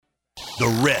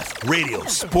The Ref Radio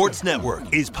Sports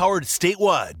Network is powered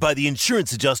statewide by the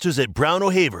insurance adjusters at Brown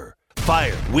O'Haver.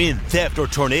 Fire, wind, theft, or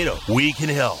tornado, we can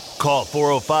help. Call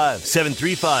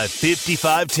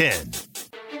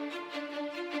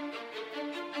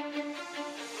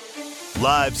 405-735-5510.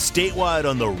 Live statewide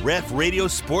on the Ref Radio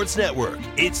Sports Network,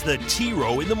 it's the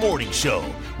T-Row in the Morning Show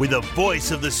with the voice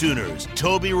of the Sooners,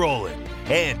 Toby Rowland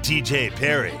and TJ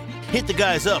Perry. Hit the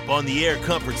guys up on the Air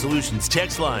Comfort Solutions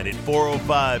text line at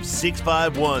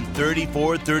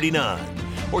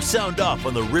 405-651-3439 or sound off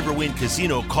on the Riverwind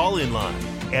Casino call-in line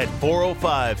at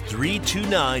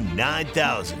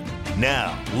 405-329-9000.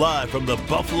 Now, live from the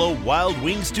Buffalo Wild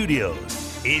Wing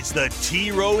Studios, it's the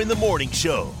T-Row in the Morning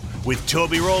Show with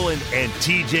Toby Rowland and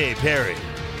TJ Perry.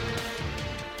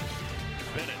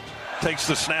 Bennett takes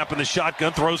the snap in the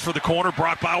shotgun, throws for the corner.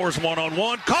 Brock Bowers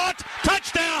one-on-one. Caught!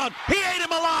 Touchdown! He ate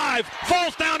him alive!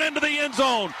 Falls down into the end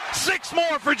zone. 6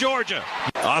 more for Georgia.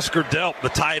 Oscar Delp, the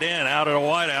tight end, out at a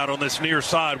wideout on this near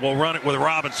side. Will run it with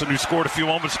Robinson, who scored a few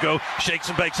moments ago. Shakes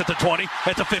and bakes at the 20,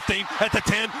 at the 15, at the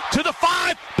 10, to the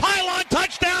 5. Pylon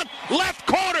touchdown! Left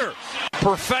corner!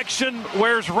 Perfection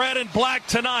wears red and black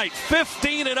tonight.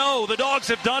 15-0. The Dogs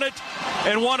have done it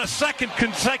and won a second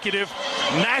consecutive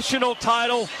national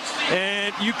title.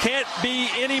 And you can't be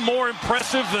any more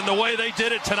impressive than the way they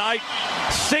did it tonight.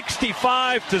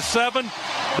 65-7.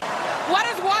 What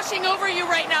is washing over you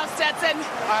right now, Stetson?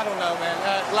 I don't know, man.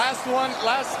 Last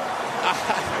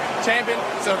champion,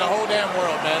 so the whole damn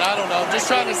world, man. I don't know. Just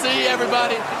trying to see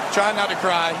everybody, trying not to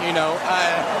cry, you know.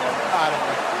 I don't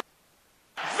know.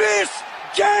 This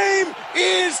game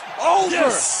is over.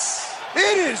 Yes.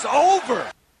 It is over.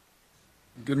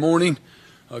 Good morning.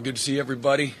 Good to see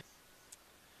everybody.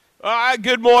 All right,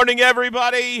 good morning,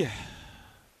 everybody.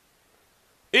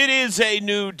 It is a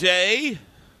new day.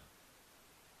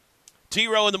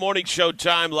 T-Row in the Morning Show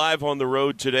time, live on the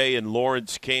road today in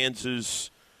Lawrence,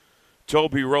 Kansas.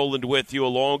 Toby Rowland with you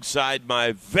alongside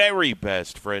my very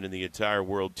best friend in the entire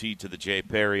world, T to the J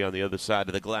Perry on the other side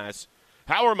of the glass.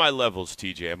 How are my levels,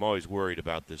 TJ? I'm always worried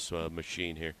about this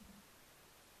machine here.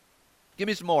 Give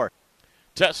me some more.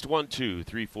 Test 1, 2,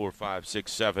 3, 4, 5,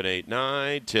 6, 7, 8,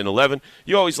 9, 10, 11.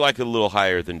 You always like it a little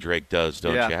higher than Drake does,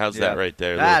 don't you? How's that right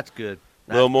there? That's good.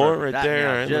 A little more perfect. right there? Yeah,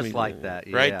 all right, just like that.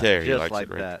 Yeah, right there. Just like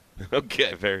that.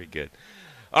 Okay, very good.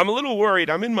 I'm a little worried.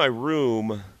 I'm in my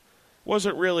room.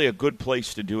 Wasn't really a good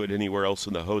place to do it anywhere else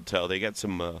in the hotel. They got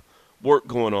some work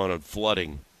going on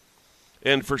flooding.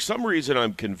 And for some reason,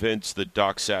 I'm convinced that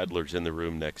Doc Sadler's in the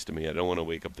room next to me. I don't want to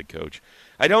wake up the coach.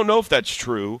 I don't know if that's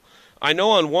true. I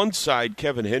know on one side,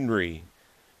 Kevin Henry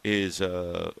is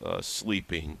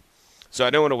sleeping. So I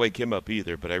don't want to wake him up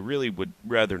either, but I really would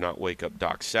rather not wake up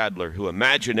Doc Sadler, who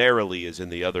imaginarily is in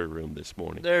the other room this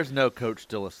morning. There's no coach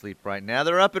still asleep right now.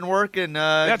 They're up and working,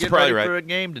 That's getting probably ready right. for a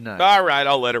game tonight. All right,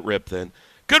 I'll let it rip then.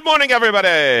 Good morning, everybody.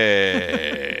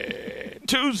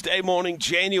 Tuesday morning,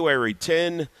 January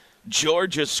 10.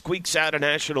 Georgia squeaks out a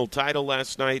national title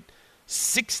last night,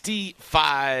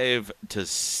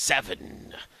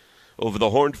 65-7 over the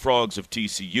Horned Frogs of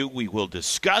TCU. We will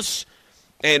discuss.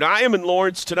 And I am in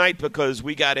Lawrence tonight because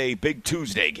we got a big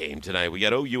Tuesday game tonight. We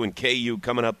got OU and KU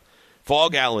coming up,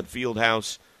 Fog Allen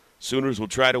Fieldhouse. Sooners will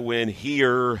try to win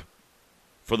here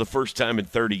for the first time in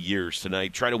 30 years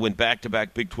tonight. Try to win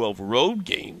back-to-back Big 12 road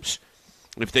games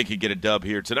if they could get a dub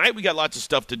here tonight. We got lots of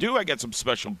stuff to do. I got some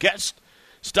special guests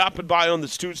stopping by on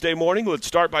this Tuesday morning. Let's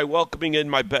start by welcoming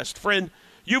in my best friend.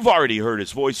 You've already heard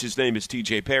his voice. His name is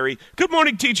TJ Perry. Good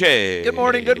morning, TJ. Good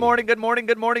morning, good morning, good morning,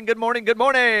 good morning, good morning, good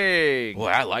morning. Boy,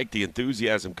 I like the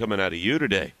enthusiasm coming out of you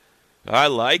today. I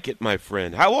like it, my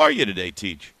friend. How are you today,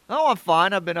 Teach? Oh, I'm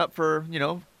fine. I've been up for,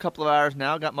 a couple of hours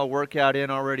now. Got my workout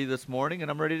in already this morning, and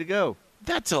I'm ready to go.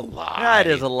 That's a lie. That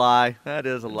is a lie. That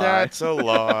is a lie. That's a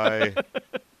lie.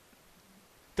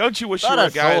 Don't you wish you Thought were I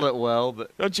a guy? sold it well,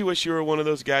 but Don't you wish you were one of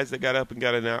those guys that got up and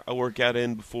got a workout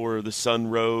in before the sun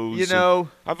rose?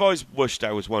 I've always wished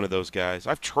I was one of those guys.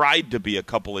 I've tried to be a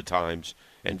couple of times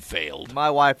and failed. My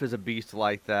wife is a beast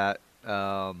like that.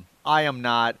 I am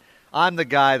not. I'm the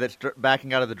guy that's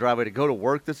backing out of the driveway to go to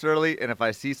work this early, and if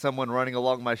I see someone running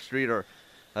along my street or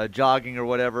jogging or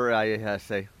whatever, I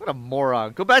say, what a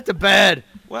moron. Go back to bed.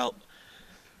 Well,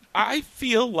 I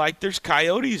feel like there's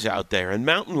coyotes out there and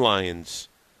mountain lions.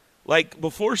 Like,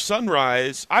 before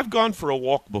sunrise, I've gone for a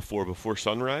walk before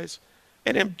sunrise,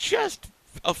 and I'm just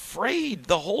afraid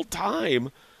the whole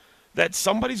time that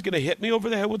somebody's going to hit me over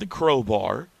the head with a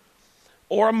crowbar,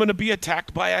 or I'm going to be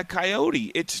attacked by a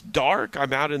coyote. It's dark.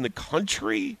 I'm out in the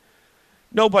country.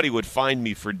 Nobody would find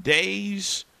me for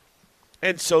days.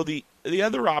 And so the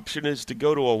other option is to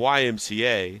go to a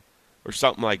YMCA or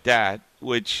something like that,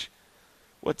 which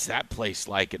what's that place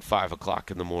like at 5 o'clock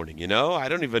in the morning? You know, I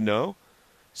don't even know.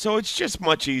 So it's just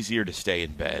much easier to stay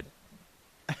in bed.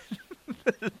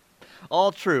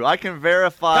 All true. I can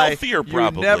verify. Healthier,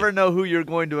 probably. You never know who you're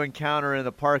going to encounter in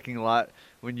the parking lot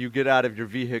when you get out of your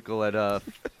vehicle at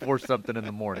 4 something in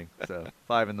the morning. So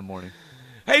 5 in the morning.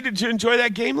 Hey, did you enjoy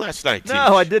that game last night, Teach?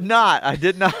 No, I did not. I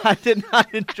did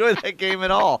not enjoy that game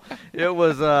at all. It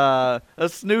was a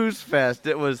snooze fest.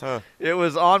 It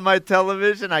was on my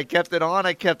television. I kept it on.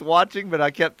 I kept watching, but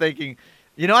I kept thinking,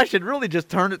 I should really just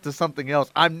turn it to something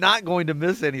else. I'm not going to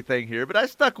miss anything here, but I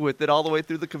stuck with it all the way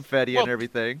through the confetti and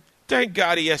everything. Thank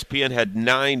God ESPN had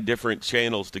 9 different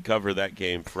channels to cover that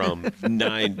game from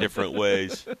 9 different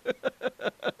ways.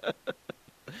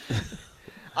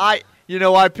 I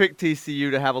picked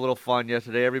TCU to have a little fun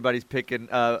yesterday. Everybody's picking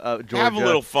Georgia. Have a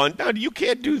little fun. No, you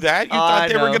can't do that. You thought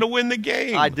they were going to win the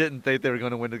game. I didn't think they were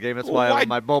going to win the game. That's why on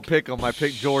my bold pick 'em, I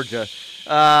picked Georgia.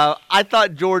 I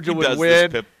thought Georgia would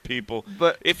win. This, people.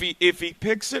 But if he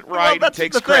picks it right, he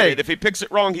takes credit. If he picks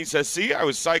it wrong, he says, "See, I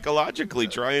was psychologically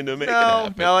trying to make it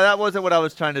happen." No, that wasn't what I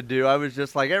was trying to do. I was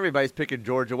just like, everybody's picking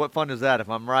Georgia. What fun is that? If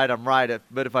I'm right, I'm right.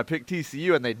 But if I pick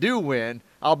TCU and they do win,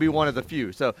 I'll be one of the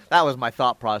few. So that was my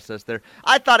thought process there.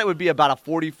 I thought it would be about a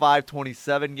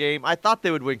 45-27 game. I thought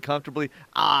they would win comfortably.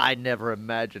 I never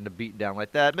imagined a beatdown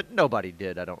like that, but nobody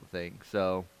did, I don't think.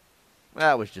 So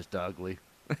that was just ugly.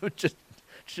 It was just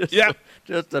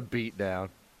a beatdown.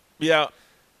 Yeah.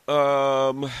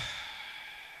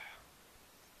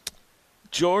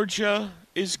 Georgia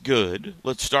is good.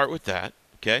 Let's start with that,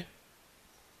 okay?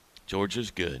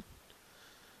 Georgia's good.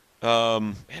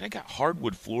 Man, I got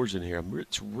hardwood floors in here.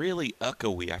 It's really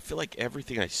echoey. I feel like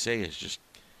everything I say is just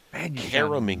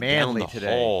caroming down the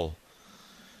hall.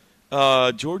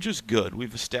 Georgia's good.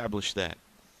 We've established that.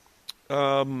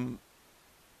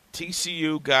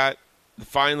 TCU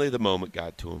finally the moment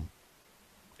got to them.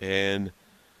 And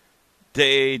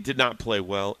they did not play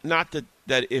well. Not that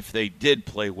if they did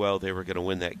play well, they were going to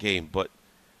win that game, but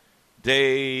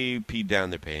they peed down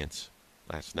their pants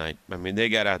last night. I mean, they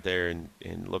got out there and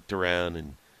looked around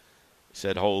and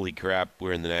said, "Holy crap,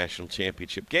 we're in the national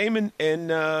championship game."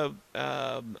 And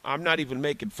I'm not even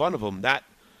making fun of them. That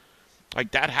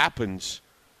happens.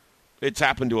 It's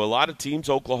happened to a lot of teams,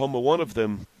 Oklahoma one of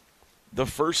them, the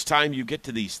first time you get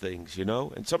to these things,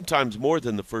 and sometimes more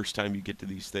than the first time you get to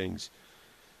these things.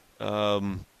 I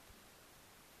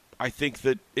think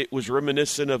that it was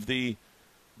reminiscent of the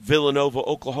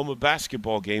Villanova-Oklahoma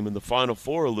basketball game in the Final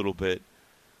Four a little bit.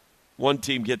 One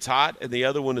team gets hot, and the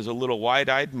other one is a little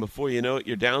wide-eyed, and before you know it,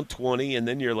 you're down 20, and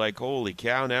then you're like, holy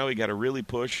cow, now we got to really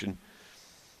push. And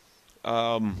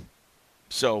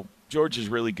so Georgia's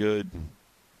really good.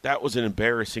 That was an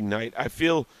embarrassing night. I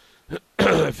feel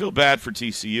bad for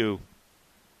TCU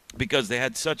because they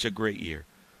had such a great year,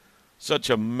 such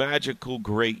a magical,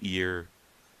 great year.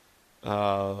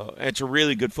 It's a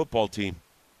really good football team.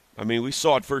 I mean, we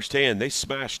saw it firsthand. They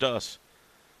smashed us.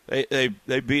 They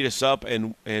beat us up,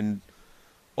 and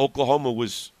Oklahoma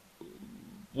was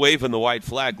waving the white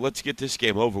flag. Let's get this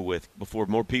game over with before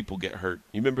more people get hurt.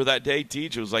 You remember that day,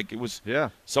 Teach?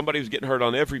 Somebody was getting hurt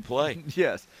on every play.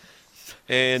 Yes.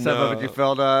 And some of it you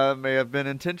felt may have been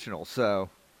intentional. So.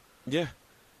 Yeah.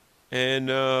 And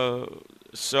they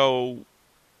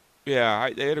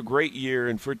had a great year,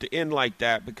 and for it to end like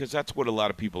that, because that's what a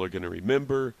lot of people are going to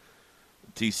remember.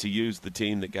 TCU's the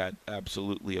team that got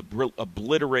absolutely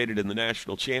obliterated in the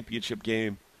national championship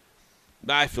game.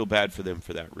 I feel bad for them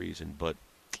for that reason. But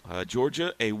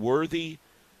Georgia, a worthy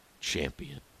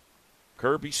champion.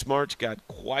 Kirby Smart's got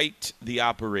quite the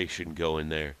operation going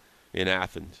there in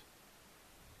Athens.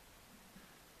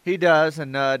 He does,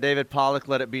 and David Pollack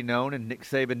let it be known, and Nick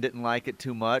Saban didn't like it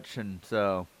too much, and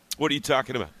so. What are you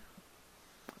talking about?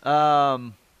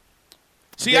 I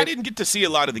didn't get to see a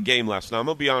lot of the game last night. I'm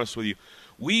going to be honest with you.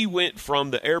 We went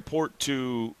from the airport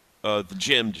to the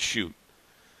gym to shoot,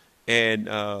 and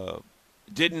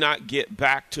did not get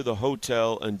back to the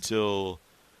hotel until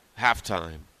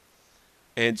halftime.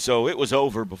 And so it was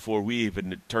over before we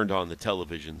even turned on the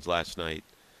televisions last night.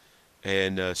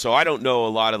 And so I don't know a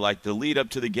lot of like the lead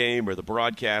up to the game or the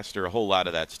broadcast or a whole lot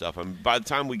of that stuff. I mean, by the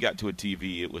time we got to a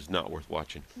TV, it was not worth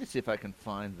watching. Let me see if I can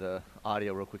find the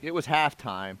audio real quick. It was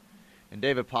halftime, and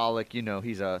David Pollack,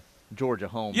 he's a Georgia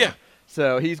homer. Yeah.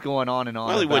 So he's going on and on.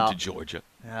 Well, he went to Georgia.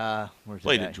 Where's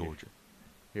Played it at Georgia.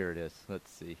 Here it is.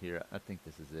 Let's see here. I think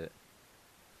this is it.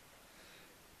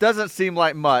 Doesn't seem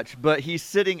like much, but he's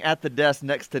sitting at the desk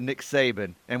next to Nick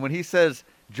Saban, and when he says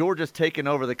Georgia's taking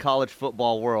over the college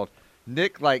football world,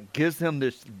 Nick gives him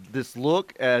this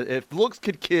look. If looks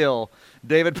could kill,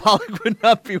 David Pollack would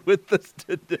not be with us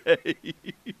today.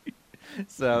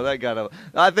 So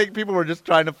I think people were just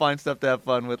trying to find stuff to have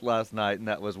fun with last night, and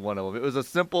that was one of them. It was a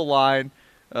simple line.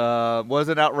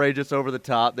 Wasn't outrageous, over the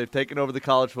top. They've taken over the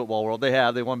college football world. They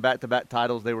have. They won back-to-back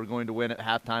titles they were going to win at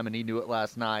halftime, and he knew it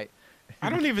last night. I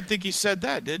don't even think he said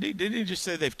that, did he? Didn't he just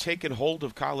say they've taken hold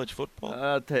of college football?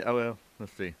 Well,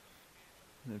 let's see.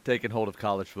 They've taken hold of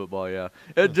college football, yeah.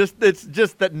 It's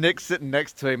just that Nick's sitting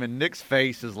next to him, and Nick's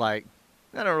face is like,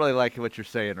 I don't really like what you're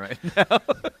saying right now.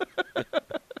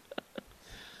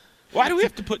 Why do we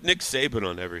have to put Nick Saban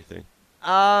on everything?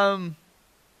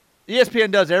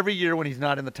 ESPN does every year when he's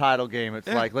not in the title game. It's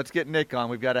like, let's get Nick on.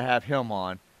 We've got to have him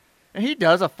on. And he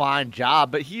does a fine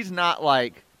job, but he's not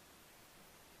like.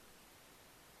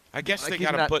 I guess they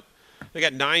got to put. They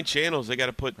got 9 channels. They got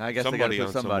to put somebody on. I guess they got to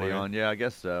put somebody somewhere. on. Yeah, I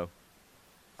guess so.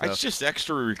 It's just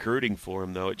extra recruiting for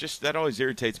him, though. That always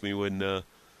irritates me when, the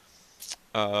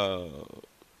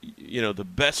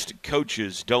best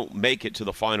coaches don't make it to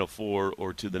the Final Four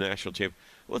or to the national championship.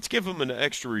 Let's give them an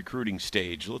extra recruiting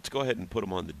stage. Let's go ahead and put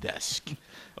them on the desk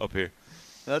up here.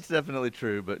 That's definitely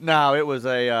true. But no, it was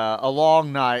a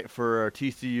long night for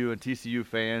TCU and TCU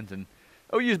fans, and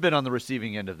OU's been on the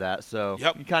receiving end of that, so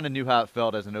you kind of knew how it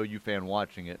felt as an OU fan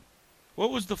watching it.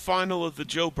 What was the final of the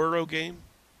Joe Burrow game?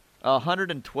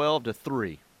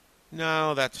 112-3.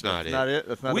 No, that's not it.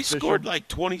 That's not we official. scored like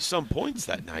 20-some points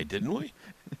that night, didn't we?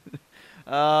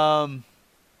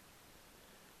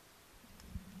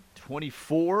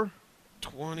 24.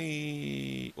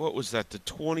 20. What was that? The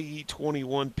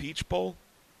 2021 Peach Bowl?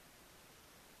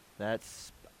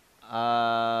 That's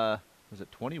was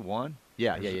it 21?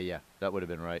 Yeah. That would have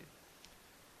been right.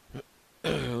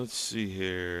 Let's see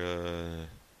here.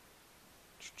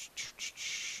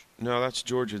 No, that's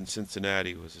Georgia and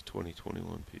Cincinnati was the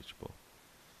 2021 Peach Bowl.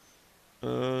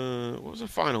 What was the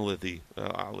final of the?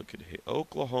 I'll look at it.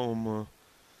 Oklahoma,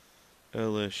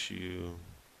 LSU,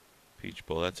 Peach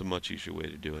Bowl. That's a much easier way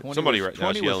to do it. Somebody right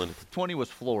now is yelling. 20 was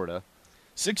Florida.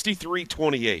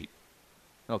 63-28.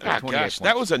 Okay, gosh,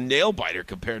 that was a nail biter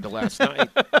compared to last night.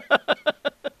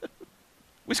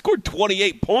 We scored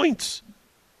 28 points.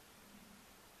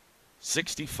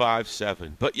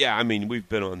 65-7. But yeah, I mean, we've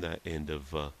been on that end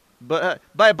of. But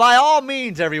by all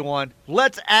means, everyone,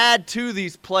 let's add to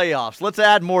these playoffs. Let's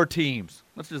add more teams.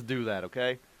 Let's just do that,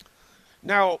 okay?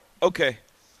 Now, okay,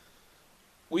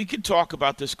 we could talk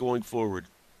about this going forward.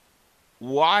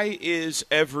 Why is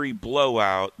every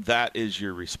blowout that is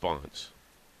your response?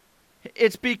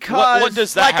 It's because, what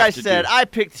does that like have I to said, do? I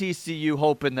picked TCU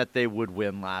hoping that they would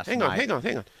win last night. Hang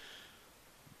on.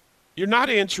 You're not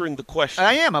answering the question.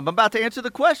 I am. I'm about to answer the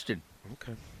question.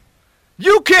 Okay.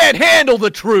 You can't handle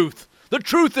the truth. The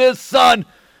truth is, son,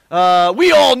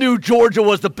 we all knew Georgia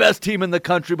was the best team in the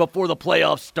country before the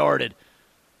playoffs started.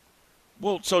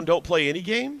 Well, so don't play any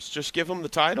games? Just give them the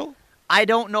title? I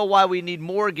don't know why we need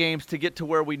more games to get to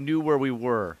where we knew where we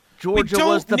were. Georgia we don't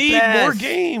was the need best. more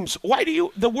games. Why do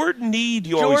you – the word need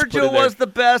you always put in there. Georgia was the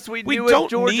best. We knew don't it.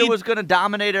 Georgia need- was going to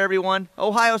dominate everyone.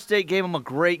 Ohio State gave them a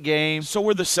great game. So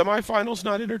were the semifinals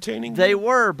not entertaining? They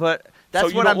were, but that's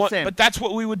so what I'm saying. But that's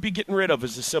what we would be getting rid of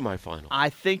is the semifinal.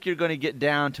 I think you're going to get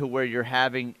down to where you're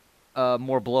having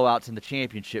more blowouts in the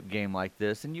championship game like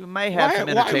this, and you may have some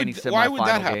entertaining semifinal why would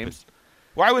that happen? games.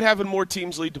 Why would having more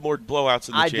teams lead to more blowouts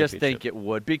in the championship? I just think it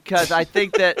would because I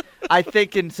think that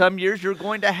in some years you're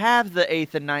going to have the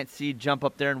 8th and 9th seed jump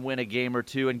up there and win a game or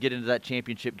two and get into that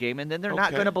championship game, and then they're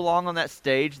not going to belong on that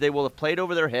stage. They will have played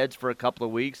over their heads for a couple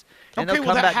of weeks, and they'll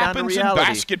come back down to reality. That happens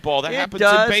in basketball. That happens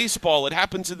in baseball. It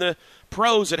happens in the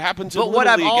pros. It happens in Little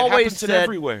League. It happens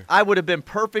everywhere. I would have been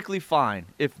perfectly fine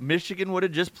if Michigan would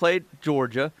have just played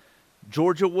Georgia.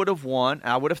 Georgia would have won.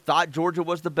 I would have thought Georgia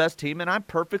was the best team, and I'm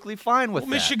perfectly fine with that.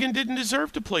 Michigan didn't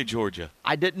deserve to play Georgia.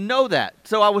 I didn't know that,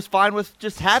 so I was fine with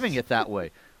just having it that way.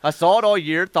 I saw it all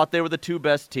year, thought they were the two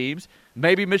best teams.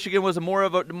 Maybe Michigan was more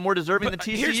deserving than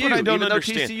TCU, here's what I don't even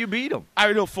understand. though TCU beat them.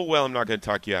 I know full well I'm not going to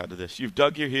talk you out of this. You've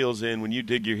dug your heels in. When you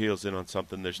dig your heels in on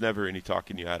something, there's never any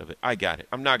talking you out of it. I got it.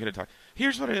 I'm not going to talk.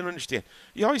 Here's what I don't understand.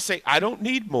 You always say, I don't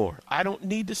need more. I don't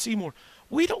need to see more.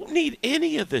 We don't need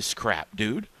any of this crap,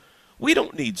 dude. We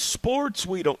don't need sports.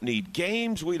 We don't need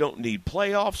games. We don't need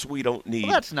playoffs. We don't need.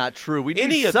 Well, that's not true. We any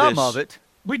need of some this. of it.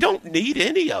 We don't need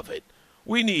any of it.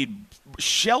 We need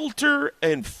shelter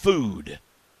and food.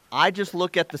 I just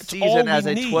look at the season as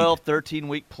a 12,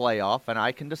 13-week playoff, and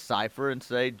I can decipher and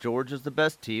say Georgia's the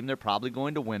best team. They're probably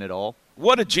going to win it all.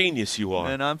 What a genius you are.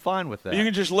 And I'm fine with that. You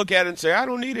can just look at it and say, I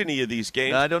don't need any of these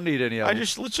games. I don't need any of them.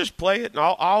 Let's just play it, and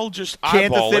I'll just eyeball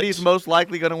Kansas it. City's most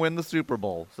likely going to win the Super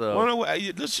Bowl. So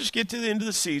let's just get to the end of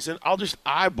the season. I'll just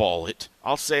eyeball it.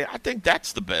 I'll say, I think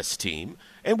that's the best team.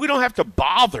 And we don't have to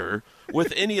bother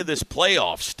with any of this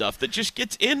playoff stuff that just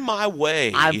gets in my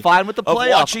way. I'm fine with the of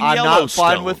playoff. watching I'm not Yellowstone.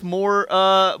 fine with more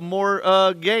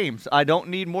games. I don't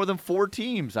need more than 4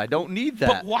 teams. I don't need that.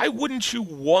 But why wouldn't you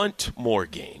want more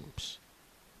games?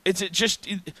 I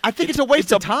think it's a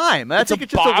waste of time. I think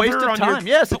it's just a waste of time.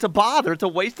 Yes, it's a bother. It's a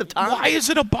waste of time. Why is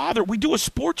it a bother? We do a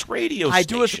sports radio station. I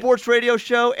do a sports radio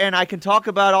show, and I can talk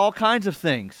about all kinds of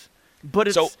things. But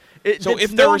it's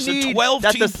if there was a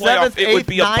 12-team playoff, it would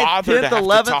be a bother to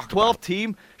have to talk 11th, 12th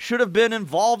team should have been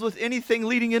involved with anything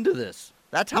leading into this.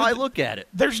 That's how I look at it.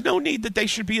 There's no need that they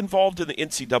should be involved in the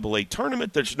NCAA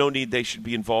tournament. There's no need they should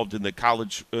be involved in the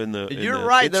college You're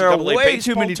right. There are way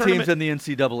too many teams in the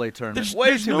NCAA tournament.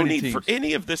 There's no need for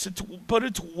any of this. But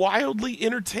it's wildly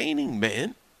entertaining,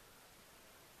 man.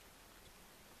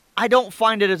 I don't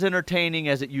find it as entertaining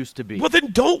as it used to be. Well,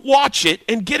 then don't watch it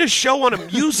and get a show on a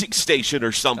music station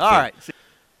or something. All right.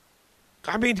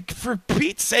 I mean, for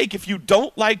Pete's sake, if you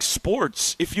don't like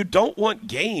sports, if you don't want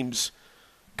games,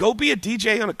 go be a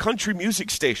DJ on a country music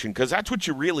station because that's what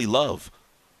you really love.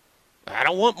 I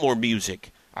don't want more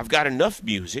music. I've got enough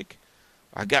music.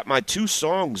 I got my 2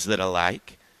 songs that I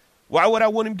like. Why would I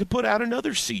want him to put out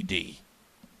another CD?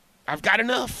 I've got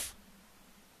enough.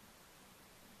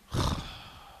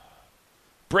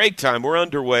 Break time. We're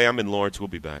underway. I'm in Lawrence. We'll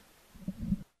be back.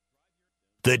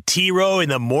 The T-Row in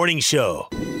the Morning Show.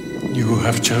 You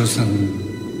have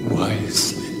chosen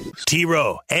wisely.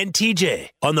 T-Row and TJ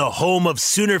on the home of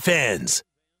Sooner fans.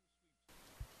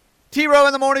 T-Row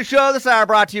in the Morning Show this hour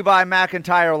brought to you by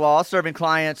McIntyre Law, serving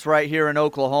clients right here in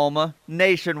Oklahoma,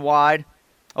 nationwide.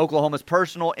 Oklahoma's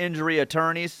personal injury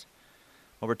attorneys,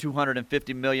 over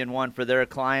 $250 million won for their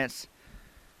clients.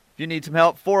 If you need some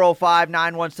help,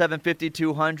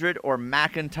 405-917-5200 or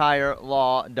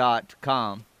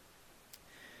McIntyreLaw.com.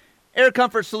 Air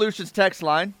Comfort Solutions text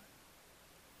line.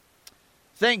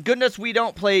 Thank goodness we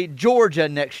don't play Georgia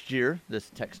next year,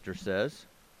 this texter says.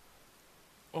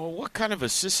 Oh, what kind of a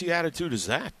sissy attitude is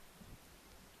that?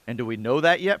 And do we know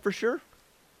that yet for sure?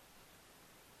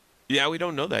 Yeah, we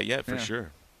don't know that yet for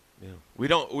sure. Yeah, we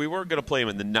weren't going to play him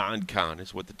in the non-con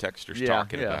is what the texter's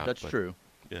talking about. Yeah, that's true.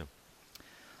 Yeah.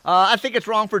 I think it's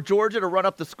wrong for Georgia to run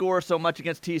up the score so much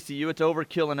against TCU. It's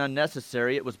overkill and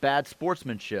unnecessary. It was bad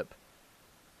sportsmanship.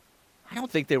 I don't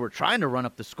think they were trying to run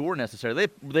up the score necessarily.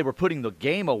 They were putting the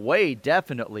game away,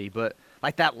 definitely. But,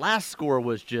 like, that last score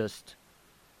was just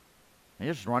 – he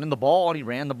was just running the ball, and he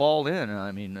ran the ball in.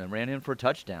 I mean, ran in for a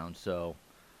touchdown. So,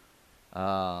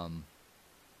 at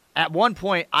one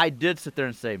point, I did sit there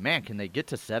and say, man, can they get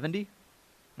to 70?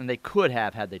 And they could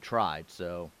have had they tried,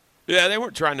 so – yeah, they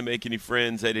weren't trying to make any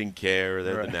friends. They didn't care.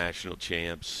 They're the national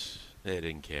champs. They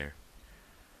didn't care.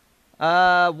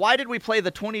 Why did we play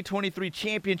the 2023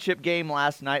 championship game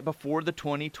last night before the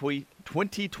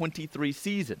 2023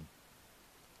 season?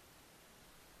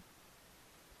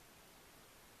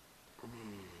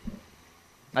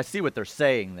 I see what they're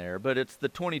saying there, but it's the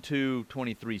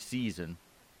 22-23 season.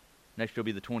 Next year will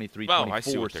be the 23-24 I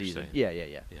see what they're season.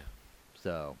 saying. Yeah.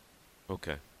 So.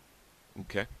 Okay.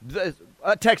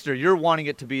 Texter, you're wanting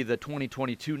it to be the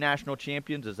 2022 national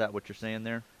champions? Is that what you're saying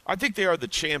there? I think they are the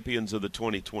champions of the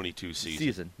 2022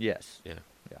 season. Yes. Yeah.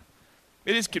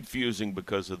 It is confusing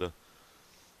because of the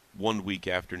 1 week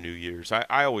after New Year's.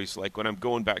 I always like when I'm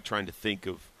going back trying to think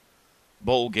of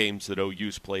bowl games that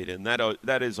OU's played in.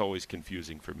 That is always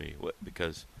confusing for me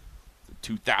because the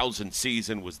 2000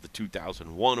 season was the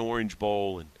 2001 Orange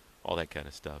Bowl and all that kind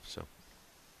of stuff. So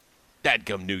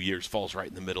dadgum New Year's falls right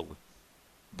in the middle of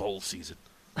bowl season.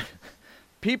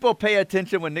 People pay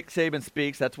attention when Nick Saban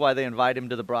speaks. That's why they invite him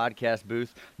to the broadcast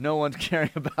booth. No one's caring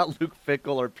about Luke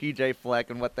Fickell or P.J. Fleck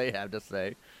and what they have to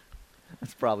say.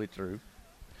 That's probably true.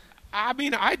 I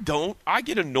mean, I don't. I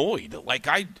get annoyed. Like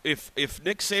if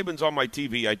Nick Saban's on my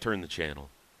TV, I turn the channel.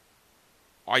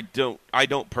 I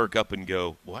don't perk up and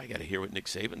go, well, I got to hear what Nick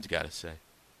Saban's got to say.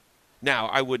 Now,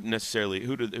 I wouldn't necessarily.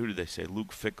 Who did they say?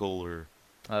 Luke Fickell or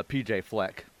P.J.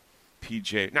 Fleck.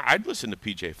 P.J. Now, I'd listen to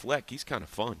P.J. Fleck. He's kind of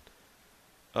fun.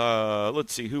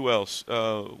 Let's see who else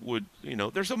would.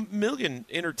 There's a million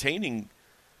entertaining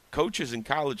coaches in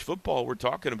college football. We're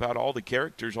talking about all the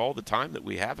characters all the time that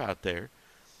we have out there.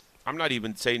 I'm not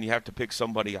even saying you have to pick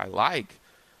somebody I like.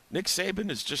 Nick Saban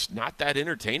is just not that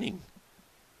entertaining.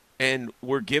 And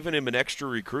we're giving him an extra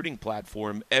recruiting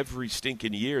platform every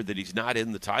stinking year that he's not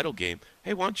in the title game.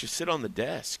 Hey, why don't you sit on the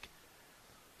desk?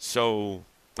 So,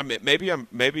 I mean, maybe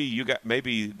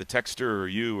the texter or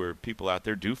you or people out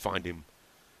there do find him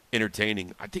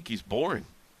entertaining. I think he's boring.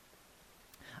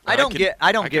 I don't get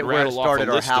where it started or how it started. I could rattle off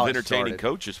a list of entertaining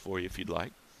coaches for you if you'd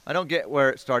like. I don't get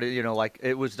where it started. Like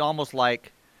it was almost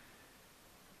like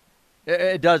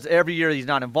It does. Every year he's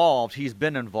not involved, he's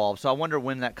been involved. So I wonder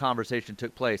when that conversation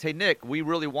took place. Hey, Nick, we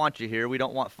really want you here. We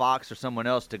don't want Fox or someone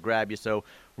else to grab you, so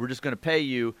we're just going to pay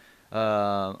you. And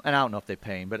I don't know if they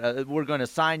pay him, but we're going to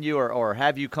sign you or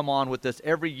have you come on with us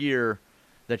every year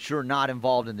that you're not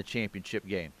involved in the championship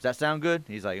game. Does that sound good?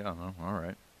 He's like, oh, all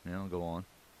right. Yeah, I'll go on.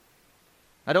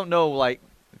 I don't know,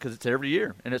 because it's every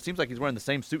year, and it seems like he's wearing the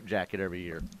same suit jacket every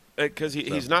year. Because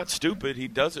he's not stupid. He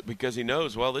does it because he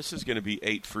knows, well, this is going to be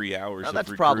 8 free hours of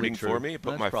recruiting for me.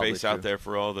 Put my face out there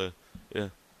for all the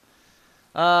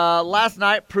last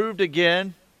night proved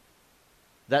again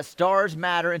that stars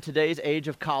matter in today's age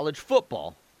of college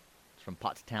football. It's from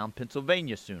Pottstown,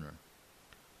 Pennsylvania Sooner.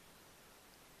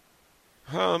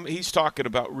 He's talking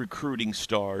about recruiting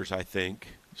stars, I think.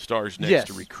 Stars next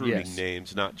to recruiting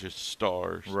names, not just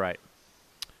stars. Right.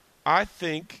 I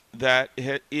think that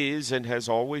it is and has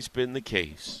always been the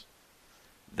case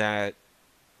that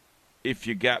if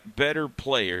you got better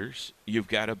players, you've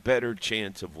got a better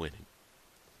chance of winning.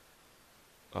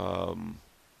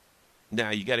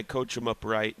 Now, you got to coach them up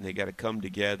right, and they got to come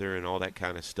together and all that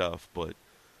kind of stuff. But,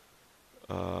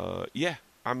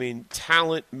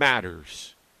 talent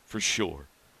matters for sure.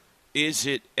 Is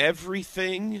it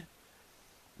everything?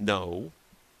 No.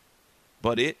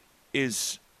 But it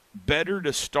is better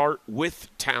to start with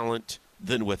talent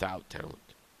than without talent.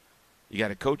 You got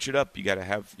to coach it up. You got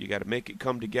to make it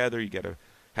come together. You got to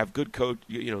have good coach,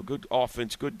 good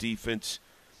offense, good defense.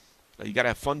 You got to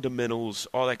have fundamentals,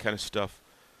 all that kind of stuff.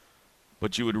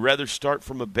 But you would rather start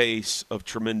from a base of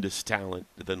tremendous talent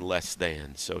than less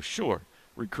than. So sure,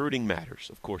 recruiting matters.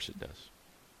 Of course it does.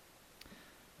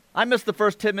 I missed the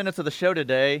first 10 minutes of the show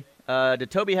today.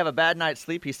 Did Toby have a bad night's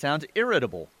sleep? He sounds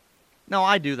irritable. No,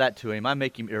 I do that to him. I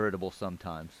make him irritable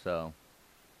sometimes, so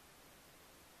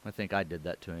I think I did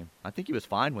that to him. I think he was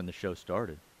fine when the show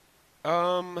started.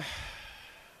 I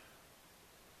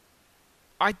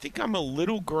think I'm a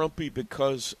little grumpy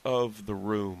because of the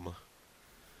room.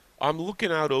 I'm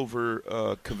looking out over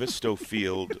Cavisto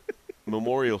Field,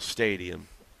 Memorial Stadium,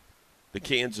 the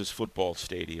Kansas football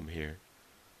stadium here.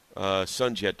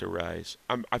 Sun's yet to rise.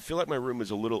 I feel like my room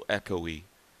is a little echoey.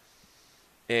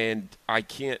 And I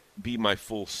can't be my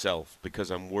full self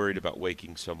because I'm worried about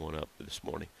waking someone up this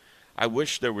morning. I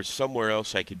wish there was somewhere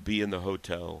else I could be in the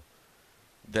hotel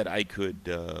that I could,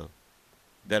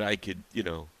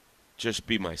 just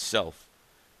be myself.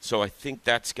 So I think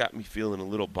that's got me feeling a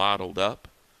little bottled up.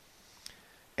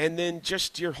 And then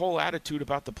just your whole attitude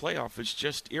about the playoff is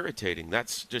just irritating.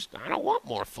 That's just, I don't want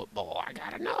more football. I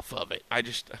got enough of it.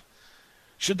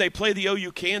 Should they play the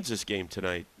OU Kansas game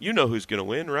tonight? You know who's going to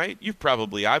win, right? You've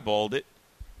probably eyeballed it.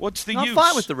 What's the use? I'm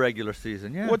fine with the regular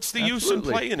season. Yeah. What's the use in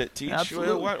playing it, Teach?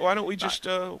 Why don't we just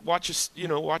watch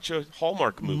a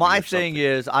Hallmark movie? My thing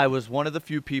is, I was one of the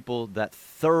few people that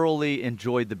thoroughly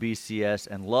enjoyed the BCS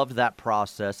and loved that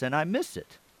process, and I miss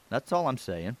it. That's all I'm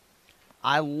saying.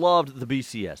 I loved the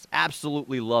BCS.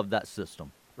 Absolutely loved that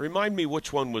system. Remind me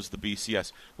which one was the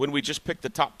BCS. When we just picked the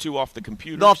top 2 off the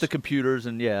computers? Off the computers,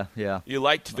 and yeah. You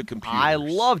liked the computers. I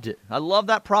loved it. I loved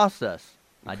that process.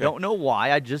 Okay. I don't know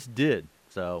why. I just did.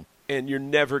 So. And you're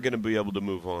never going to be able to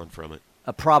move on from it?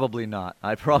 Probably not.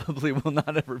 I probably will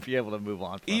not ever be able to move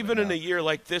on from it. Even in a year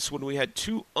like this when we had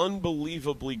 2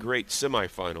 unbelievably great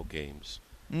semifinal games,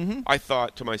 I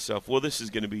thought to myself, well, this is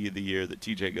going to be the year that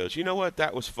TJ goes, you know what,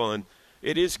 that was fun.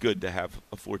 It is good to have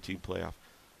a 14 playoff.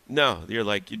 No, you're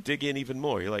like, you dig in even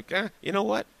more. You're like, you know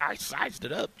what? I sized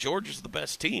it up. Georgia's the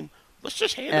best team. Let's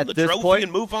just hand them the trophy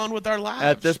and move on with our lives.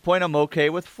 At this point, I'm okay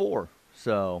with 4.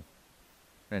 So,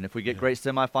 and if we get great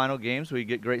semifinal games, we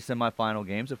get great semifinal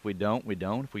games. If we don't, we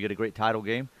don't. If we get a great title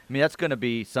game, I mean, that's going to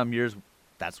be some years.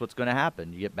 That's what's going to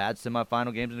happen. You get bad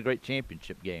semifinal games and a great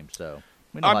championship game. So,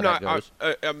 we know how that goes.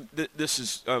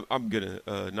 I'm going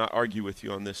to not argue with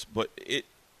you on this, but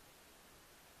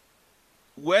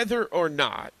whether or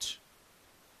not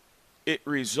it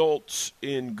results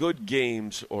in good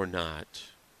games or not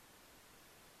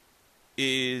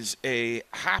is a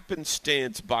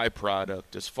happenstance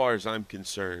byproduct, as far as I'm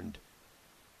concerned,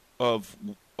 of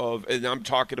and I'm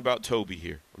talking about Toby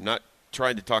here. I'm not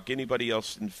trying to talk anybody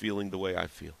else in feeling the way I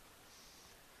feel.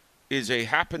 Is a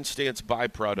happenstance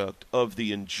byproduct of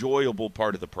the enjoyable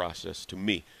part of the process to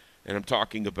me. And I'm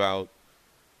talking about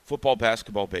football,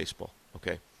 basketball, baseball,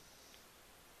 okay?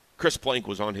 Chris Plank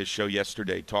was on his show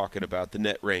yesterday talking about the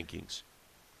net rankings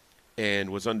and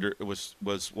was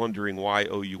wondering why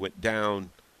OU went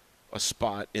down a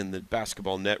spot in the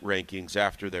basketball net rankings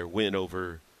after their win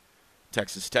over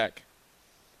Texas Tech.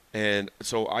 And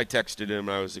so I texted him,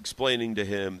 and I was explaining to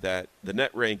him that the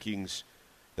net rankings,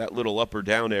 that little up or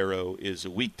down arrow, is a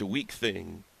week-to-week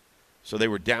thing, So they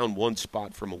were down 1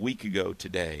 spot from a week ago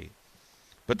today.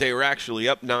 But they were actually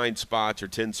up 9 spots or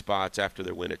 10 spots after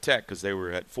their win at Tech because they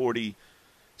were at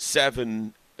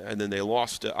 47, and then they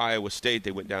lost to Iowa State.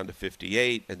 They went down to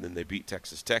 58, and then they beat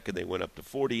Texas Tech, and they went up to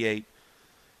 48.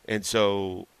 And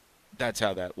so that's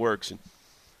how that works. And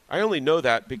I only know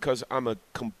that because I'm a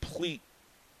complete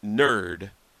nerd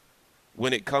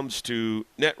when it comes to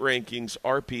net rankings,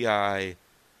 RPI,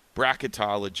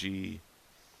 bracketology,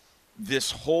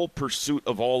 this whole pursuit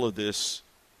of all of this.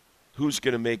 Who's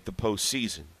going to make the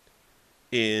postseason?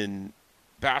 In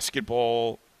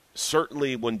basketball,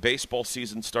 certainly when baseball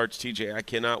season starts, TJ, I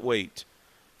cannot wait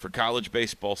for college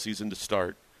baseball season to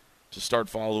start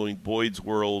following Boyd's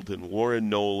World and Warren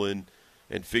Nolan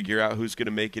and figure out who's going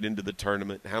to make it into the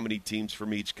tournament, how many teams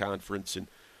from each conference, and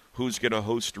who's going to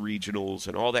host regionals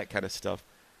and all that kind of stuff.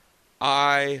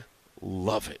 I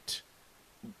love it.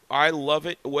 I love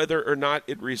it whether or not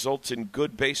it results in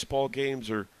good baseball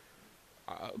games or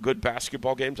good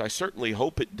basketball games. I certainly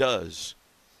hope it does.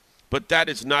 But that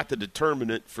is not the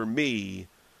determinant for me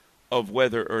of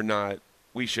whether or not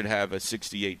we should have a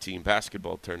 68-team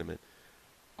basketball tournament.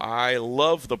 I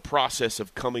love the process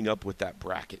of coming up with that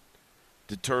bracket,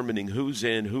 determining who's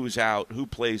in, who's out, who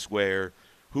plays where,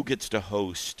 who gets to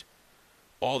host.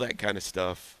 All that kind of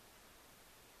stuff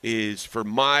is, for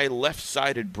my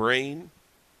left-sided brain,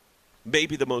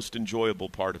 maybe the most enjoyable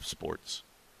part of sports.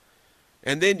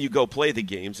 And then you go play the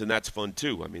games, and that's fun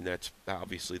too. I mean, that's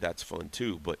fun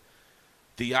too. But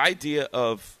the idea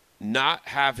of not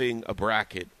having a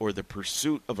bracket or the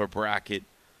pursuit of a bracket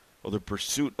or the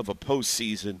pursuit of a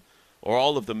postseason or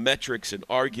all of the metrics and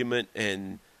argument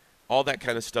and all that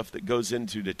kind of stuff that goes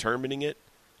into determining it,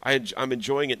 I'm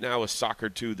enjoying it now with soccer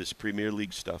too. This Premier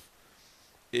League stuff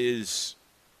is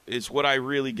what I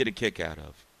really get a kick out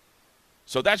of.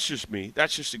 So that's just me.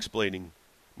 That's just explaining.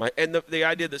 And the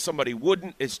idea that somebody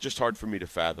wouldn't, it's just hard for me to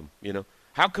fathom, you know.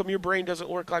 How come your brain doesn't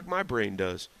work like my brain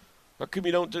does? How come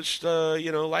you don't just,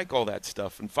 like all that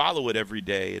stuff and follow it every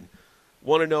day and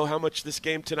want to know how much this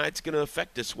game tonight's going to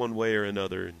affect us one way or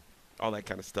another and all that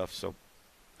kind of stuff? So,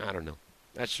 I don't know.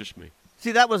 That's just me.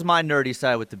 See, that was my nerdy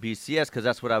side with the BCS because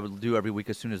that's what I would do every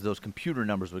week as soon as those computer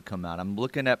numbers would come out. I'm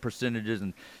looking at percentages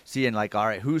and seeing, like, all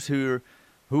right, who's here,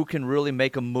 who can really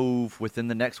make a move within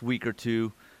the next week or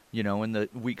two, in the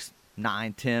weeks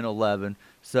 9, 10, 11.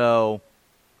 So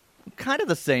kind of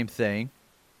the same thing.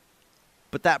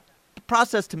 But that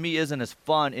process to me isn't as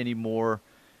fun anymore.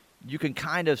 You can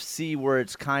kind of see where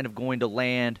it's kind of going to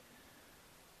land.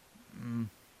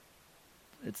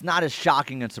 It's not as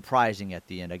shocking and surprising at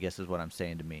the end, I guess is what I'm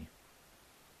saying to me.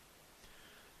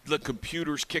 The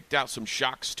computers kicked out some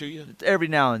shocks to you? Every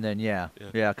now and then, yeah.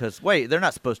 Yeah, because, wait, they're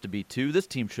not supposed to be 2. This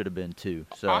team should have been 2.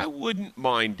 So I wouldn't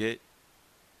mind it.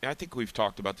 I think we've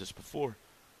talked about this before.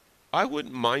 I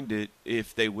wouldn't mind it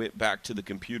if they went back to the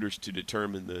computers to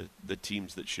determine the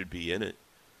teams that should be in it.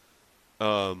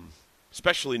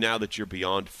 Especially now that you're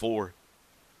beyond 4.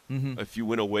 Mm-hmm. If you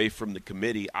went away from the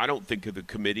committee, I don't think the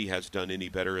committee has done any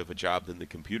better of a job than the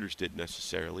computers did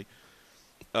necessarily.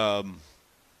 We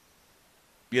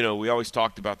always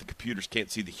talked about the computers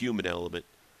can't see the human element.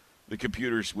 The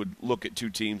computers would look at 2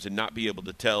 teams and not be able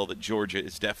to tell that Georgia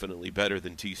is definitely better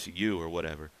than TCU or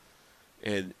whatever.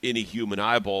 And any human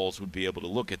eyeballs would be able to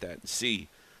look at that and see.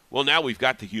 Well, now we've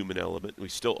got the human element, and we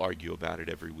still argue about it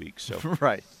every week. So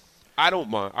right. I don't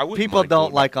mind. I wouldn't People mind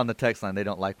don't like on the text line. They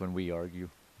don't like when we argue.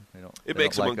 It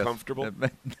makes them uncomfortable.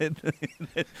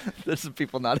 There's some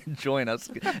people not enjoying us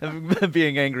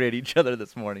being angry at each other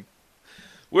this morning.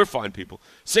 We're fine people.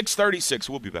 6:36.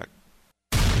 We'll be back.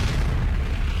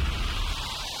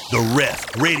 The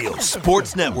Ref Radio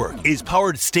Sports Network is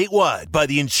powered statewide by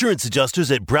the insurance adjusters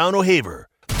at Brown O'Haver.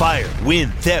 Fire,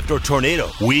 wind, theft, or tornado,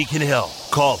 we can help.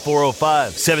 Call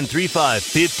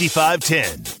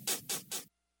 405-735-5510.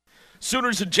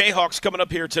 Sooners and Jayhawks coming up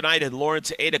here tonight in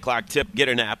Lawrence, 8 o'clock tip, get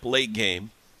a nap, late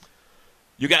game.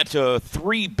 You got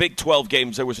 3 Big 12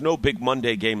 games. There was no big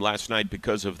Monday game last night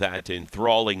because of that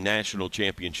enthralling national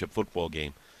championship football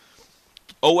game.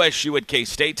 OSU at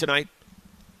K-State tonight.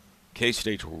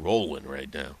 K-State's rolling right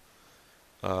now.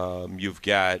 You've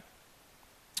got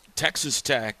Texas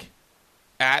Tech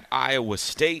at Iowa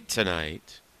State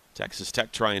tonight. Texas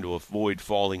Tech trying to avoid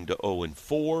falling to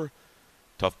 0-4.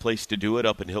 Tough place to do it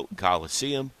up in Hilton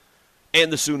Coliseum.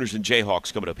 And the Sooners and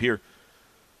Jayhawks coming up here.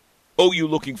 OU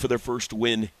looking for their first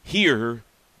win here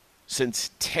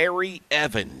since Terry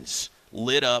Evans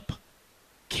lit up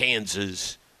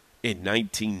Kansas in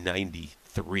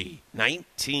 1993.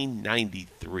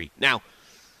 1993. Now,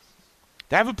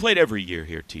 they haven't played every year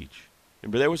here, Teach.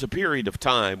 Remember, there was a period of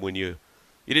time when you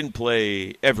You didn't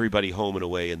play everybody home and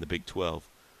away in the Big 12.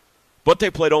 But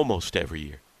they played almost every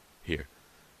year here.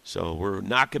 So we're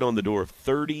knocking on the door of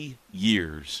 30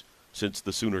 years since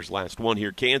the Sooners last won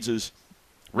here. Kansas,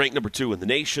 ranked number 2 in the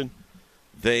nation.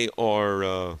 They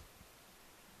are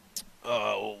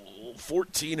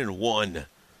 14-1,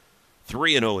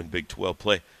 3-0 in Big 12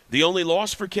 play. The only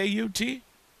loss for KUT,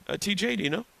 TJ, do you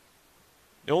know?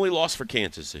 The only loss for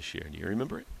Kansas this year. Do you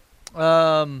remember it?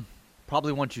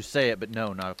 Probably once you say it, but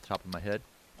no, not off the top of my head.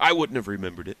 I wouldn't have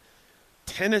remembered it.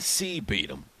 Tennessee beat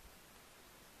them.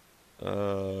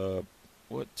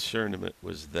 What tournament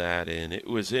was that in? It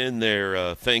was in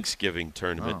their Thanksgiving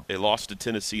tournament. Oh. They lost to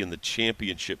Tennessee in the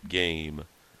championship game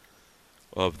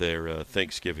of their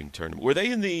Thanksgiving tournament. Were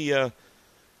they in the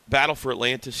Battle for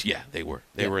Atlantis? Yeah, they were.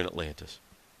 They were in Atlantis.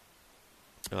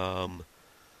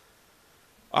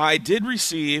 I did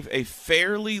receive a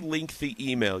fairly lengthy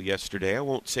email yesterday. I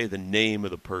won't say the name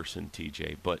of the person,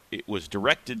 TJ, but it was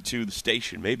directed to the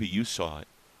station. Maybe you saw it.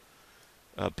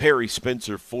 Perry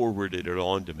Spencer forwarded it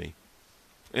on to me.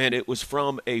 And it was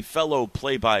from a fellow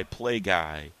play-by-play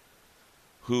guy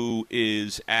who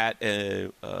is at a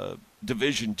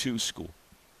Division II school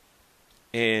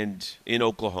and in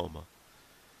Oklahoma,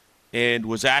 and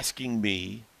was asking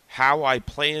me how I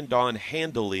planned on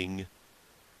handling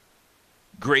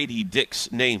Grady Dick's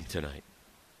name tonight.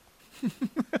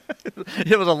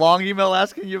 It was a long email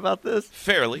asking you about this?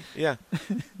 Fairly, yeah.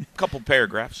 A couple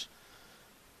paragraphs.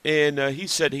 And he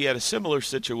said he had a similar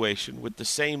situation with the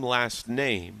same last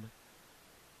name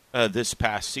this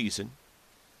past season,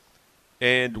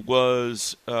 and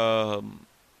was, well,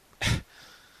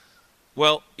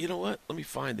 you know what? Let me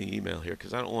find the email here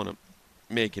because I don't want to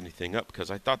make anything up because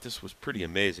I thought this was pretty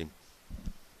amazing.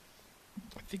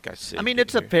 I think I said. I mean,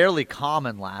 it's a fairly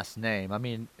common last name. I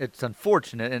mean, it's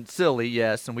unfortunate and silly,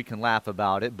 yes, and we can laugh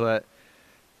about it, but,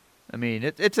 I mean,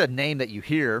 it's a name that you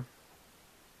hear.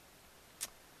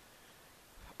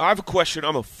 I have a question.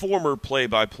 I'm a former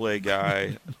play-by-play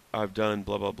guy. I've done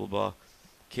blah, blah, blah, blah.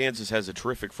 Kansas has a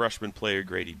terrific freshman player,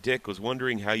 Grady Dick. Was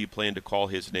wondering how you plan to call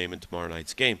his name in tomorrow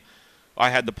night's game.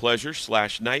 I had the pleasure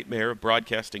 / nightmare of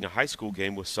broadcasting a high school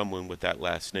game with someone with that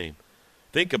last name.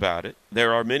 Think about it.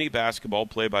 There are many basketball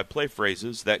play-by-play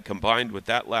phrases that, combined with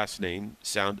that last name,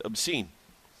 sound obscene.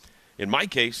 In my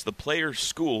case, the player's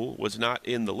school was not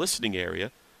in the listening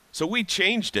area, so we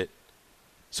changed it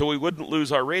so we wouldn't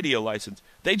lose our radio license.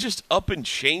 They just up and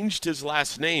changed his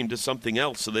last name to something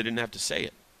else so they didn't have to say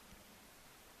it.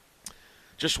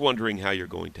 Just wondering how you're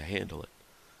going to handle it.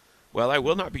 Well, I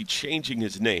will not be changing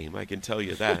his name, I can tell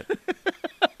you that.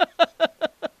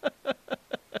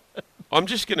 I'm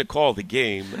just going to call the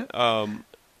game.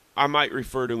 I might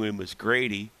refer to him as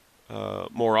Grady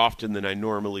more often than I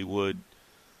normally would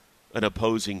an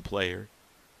opposing player.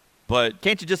 But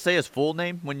can't you just say his full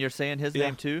name when you're saying his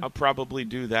name too? I'll probably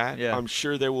do that. Yeah. I'm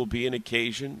sure there will be an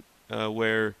occasion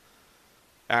where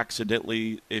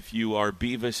accidentally, if you are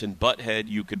Beavis and Butthead,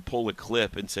 you could pull a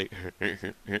clip and say,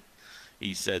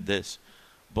 he said this.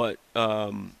 But,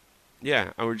 yeah,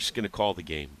 we're just going to call the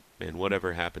game, and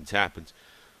whatever happens, happens.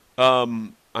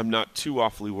 I'm not too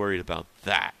awfully worried about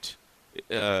that.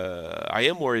 I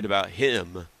am worried about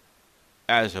him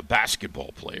as a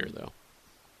basketball player, though,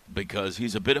 because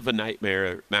he's a bit of a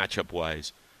nightmare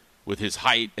matchup-wise with his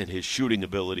height and his shooting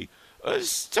ability.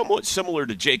 Somewhat similar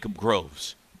to Jacob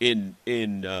Groves. He's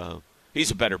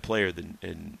a better player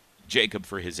than Jacob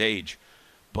for his age,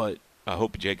 but I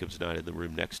hope Jacob's not in the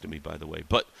room next to me, by the way.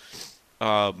 But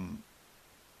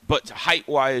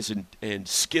height-wise and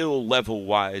skill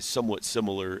level-wise, somewhat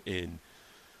similar in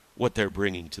what they're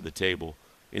bringing to the table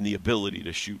in the ability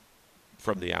to shoot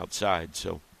from the outside.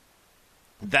 So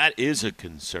that is a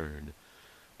concern,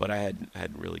 but I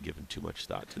hadn't really given too much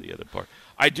thought to the other part.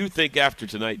 I do think after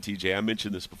tonight, TJ, I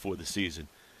mentioned this before the season,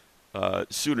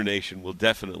 Sooner Nation will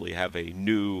definitely have a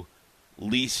new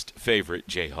least favorite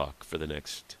Jayhawk for the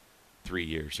next 3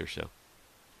 years or so.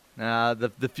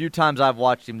 The few times I've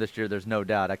watched him this year, there's no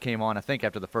doubt. I came on, I think,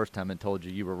 after the first time and told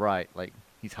you were right. Like,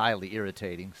 he's highly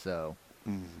irritating. So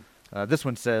this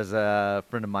one says, a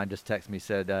friend of mine just texted me,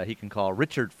 said he can call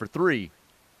Richard for 3.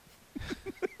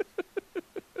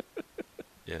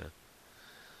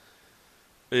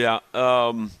 Yeah.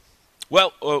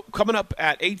 Well, coming up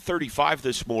at 8:35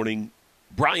 this morning,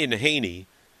 Brian Haney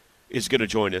is going to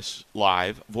join us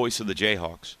live, voice of the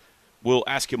Jayhawks. We'll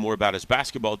ask him more about his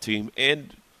basketball team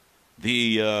and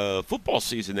the football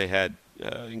season they had,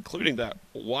 including that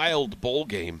wild bowl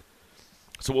game.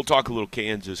 So we'll talk a little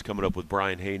Kansas coming up with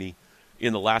Brian Haney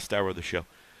in the last hour of the show.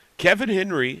 Kevin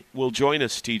Henry will join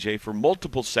us, TJ, for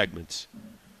multiple segments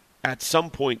at some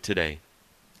point today.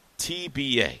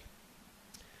 TBA.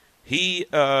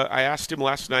 I asked him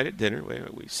last night at dinner.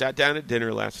 We sat down at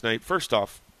dinner last night. First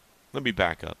off, let me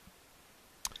back up.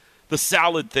 The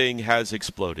salad thing has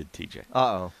exploded, TJ.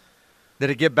 Uh-oh. Did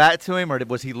it get back to him, or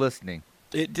was he listening?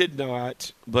 It did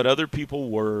not, but other people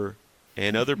were,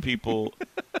 and other people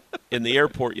in the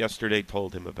airport yesterday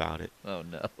told him about it. Oh,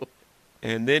 no.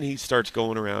 And then he starts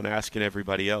going around asking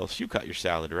everybody else, you cut your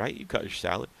salad, right? You cut your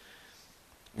salad.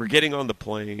 We're getting on the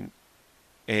plane,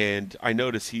 and I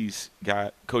notice he's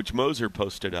got Coach Moser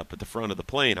posted up at the front of the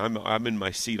plane. I'm in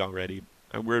my seat already.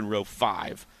 We're in row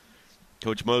 5.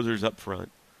 Coach Moser's up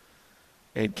front.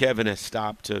 And Kevin has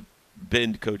stopped to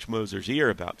bend Coach Moser's ear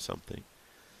about something.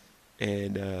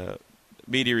 And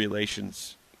media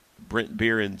relations, Brent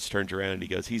Behrens turns around and he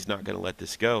goes, he's not going to let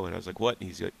this go. And I was like, what?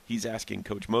 And he's asking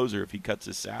Coach Moser if he cuts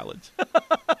his salads.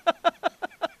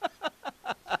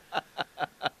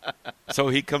 So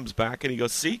he comes back and he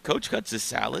goes, see, Coach cuts his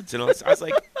salads. And I was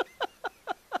like,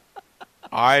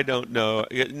 I don't know.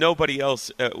 Nobody else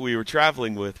we were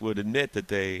traveling with would admit that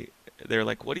they're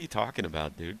like, what are you talking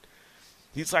about, dude?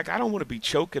 He's like, I don't want to be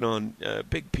choking on a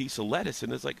big piece of lettuce.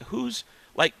 And it's like,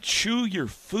 chew your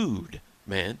food,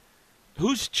 man.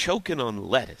 Who's choking on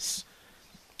lettuce?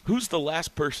 Who's the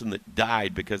last person that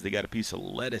died because they got a piece of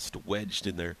lettuce wedged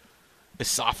in their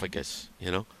esophagus,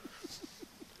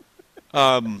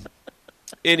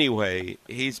 Anyway,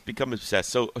 he's become obsessed.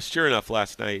 So sure enough,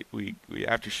 last night, we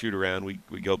after shoot around, we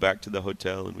go back to the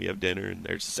hotel and we have dinner, and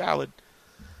there's salad.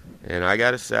 And I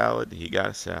got a salad. He got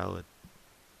a salad.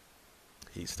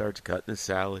 He starts cutting the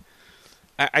salad.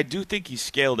 I do think he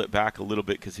scaled it back a little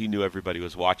bit because he knew everybody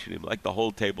was watching him. Like the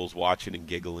whole table's watching and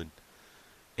giggling.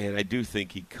 And I do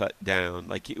think he cut down.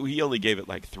 Like he only gave it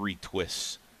like 3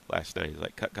 twists last night. He's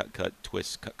like cut,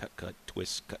 twist, cut,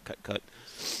 twist, cut.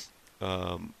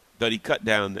 But he cut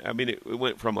down. I mean, it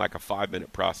went from like a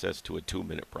 5-minute process to a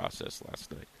 2-minute process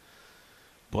last night.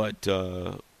 But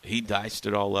he diced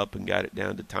it all up and got it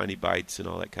down to tiny bites and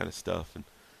all that kind of stuff. And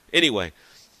anyway,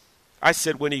 I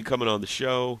said, when are you coming on the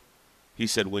show? He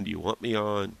said, when do you want me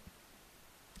on?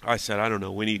 I said, I don't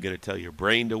know. When are you going to tell your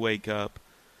brain to wake up?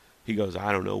 He goes,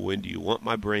 I don't know. When do you want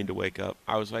my brain to wake up?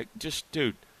 I was like, just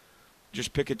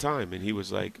pick a time. And he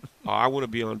was like, I want to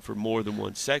be on for more than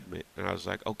one segment. And I was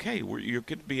like, okay, you're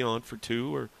going to be on for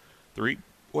 2 or 3,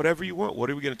 whatever you want. What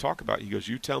are we going to talk about? He goes,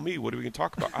 you tell me. What are we going to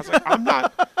talk about? I was like,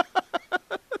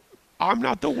 I'm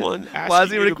not the one asking. Why is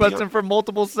he requesting for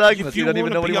multiple segments? If you don't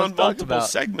even know what he wants to talk multiple about.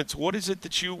 segments, what is it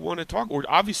that you want to talk?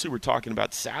 Obviously, we're talking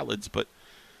about salads, but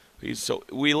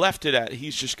we left it at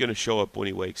he's just going to show up when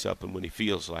he wakes up and when he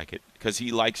feels like it, because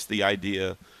he likes the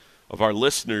idea of our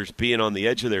listeners being on the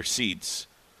edge of their seats,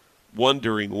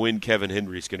 wondering when Kevin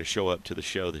Henry's going to show up to the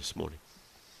show this morning.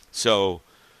 So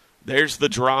there's the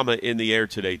drama in the air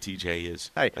today. TJ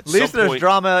Hey, at least there's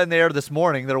drama in the air this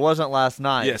morning. There wasn't last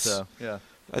night. Yes. So, yeah.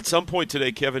 At some point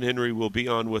today, Kevin Henry will be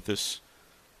on with us,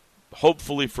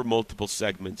 hopefully for multiple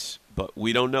segments, but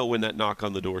we don't know when that knock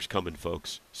on the door is coming,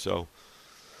 folks. So,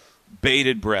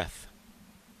 bated breath.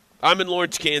 I'm in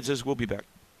Lawrence, Kansas. We'll be back.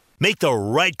 Make the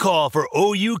right call for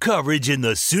OU coverage in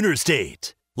the Sooner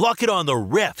State. Lock it on the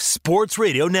Ref Sports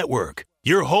Radio Network,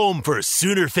 your home for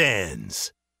Sooner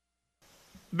fans.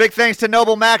 Big thanks to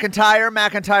Noble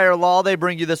McIntyre Law. They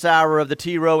bring you this hour of the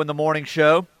T-Row in the Morning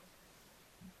Show.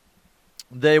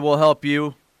 They will help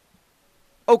you.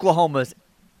 Oklahoma's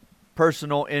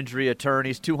personal injury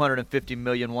attorneys, $250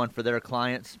 million won for their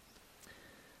clients.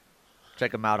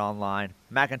 Check them out online,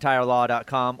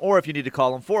 McIntyreLaw.com, or if you need to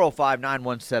call them,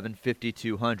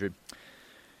 405-917-5200.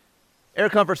 Air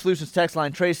Comfort Solutions text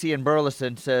line, Tracy in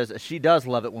Burleson says she does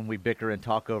love it when we bicker and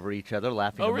talk over each other,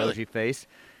 laughing emoji face.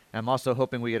 I'm also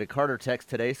hoping we get a Carter text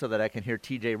today so that I can hear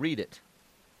TJ read it.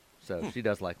 So she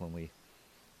does like when we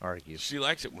argue. She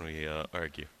likes it when we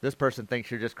argue. This person thinks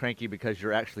you're just cranky because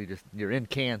you're actually you're in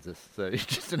Kansas, so you're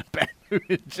just in a bad mood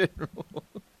in general.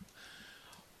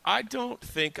 I don't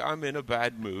think I'm in a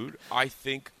bad mood. I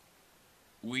think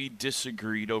we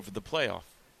disagreed over the playoff.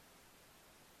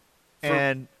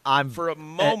 For a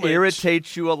moment, it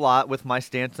irritates you a lot with my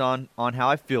stance on how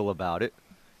I feel about it,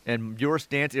 and your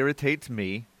stance irritates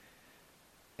me,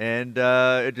 and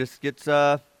it just gets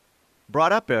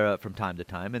brought up from time to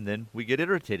time, and then we get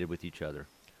irritated with each other.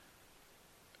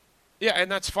 Yeah,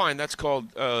 and that's fine. That's called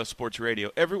sports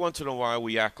radio. Every once in a while,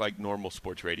 we act like normal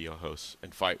sports radio hosts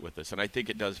and fight with us, and I think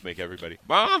it does make everybody,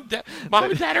 Mom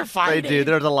and Dad are fighting. They do.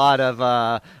 There's a lot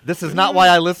of, this is not why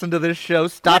I listen to this show.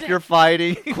 Stop your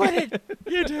fighting. Quit it.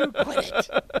 You do. Quit it.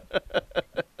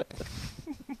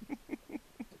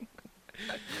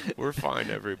 We're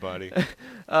fine, everybody.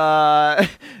 And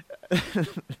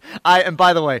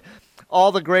by the way,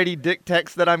 all the Grady Dick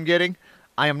texts that I'm getting,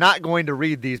 I am not going to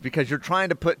read these because you're trying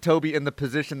to put Toby in the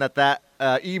position that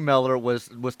emailer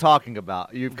was talking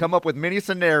about. You've come up with many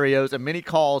scenarios and many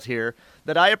calls here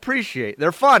that I appreciate.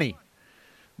 They're funny,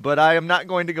 but I am not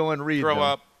going to go and read them. Grow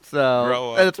up.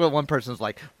 So that's what one person's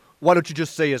like. Why don't you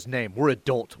just say his name? We're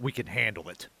adult. We can handle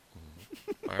it.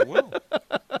 I will.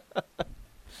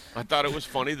 I thought it was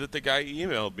funny that the guy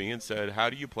emailed me and said,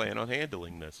 how do you plan on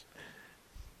handling this?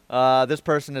 This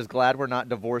person is glad we're not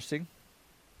divorcing.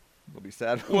 We'll be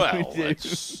sad when Well, we do.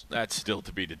 that's still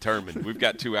to be determined. We've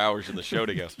got 2 hours in the show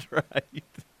to go. That's right.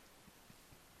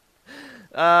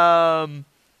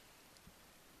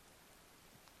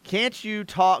 Can't you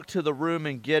talk to the room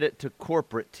and get it to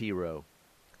corporate, T-Row?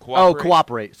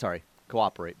 Cooperate. Sorry.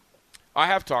 Cooperate. I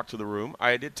have talked to the room.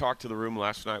 I did talk to the room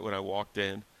last night when I walked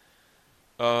in.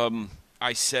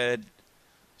 I said,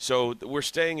 so we're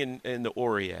staying in the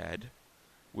Oread,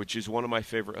 which is one of my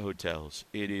favorite hotels.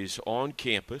 It is on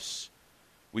campus.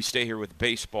 We stay here with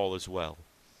baseball as well.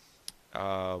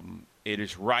 It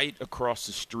is right across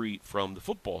the street from the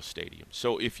football stadium.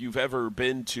 So if you've ever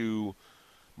been to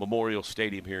Memorial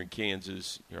Stadium here in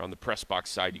Kansas, you're on the press box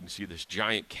side, you can see this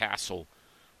giant castle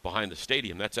behind the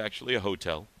stadium. That's actually a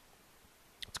hotel.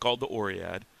 It's called the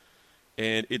Oread,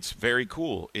 and it's very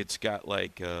cool. It's got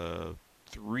like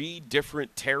 3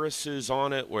 different terraces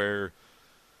on it where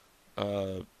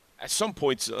at some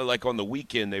points, like on the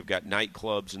weekend, they've got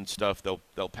nightclubs and stuff.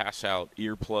 They'll pass out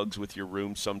earplugs with your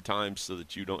room sometimes so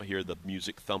that you don't hear the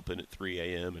music thumping at 3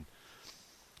 a.m. And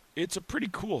it's a pretty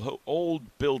cool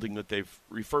old building that they've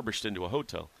refurbished into a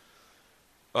hotel.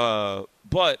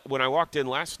 But when I walked in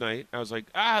last night, I was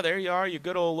like, there you are, you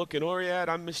good old looking Oread.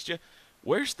 I missed you.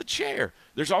 Where's the chair?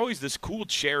 There's always this cool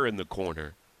chair in the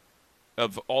corner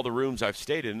of all the rooms I've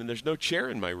stayed in, and there's no chair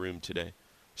in my room today.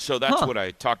 So that's what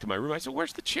I talked to my room. I said,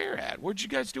 where's the chair at? What'd you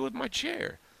guys do with my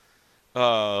chair?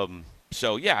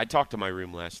 So, yeah, I talked to my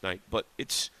room last night, but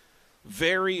it's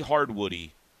very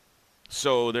hardwoody.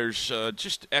 So there's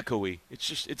just echoey.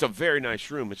 It's a very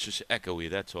nice room. It's just echoey,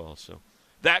 that's all. So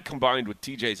that combined with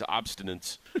TJ's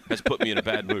obstinance has put me in a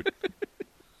bad mood.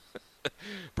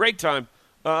 Break time.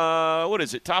 What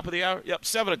is it, top of the hour? Yep,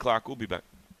 7 o'clock. We'll be back.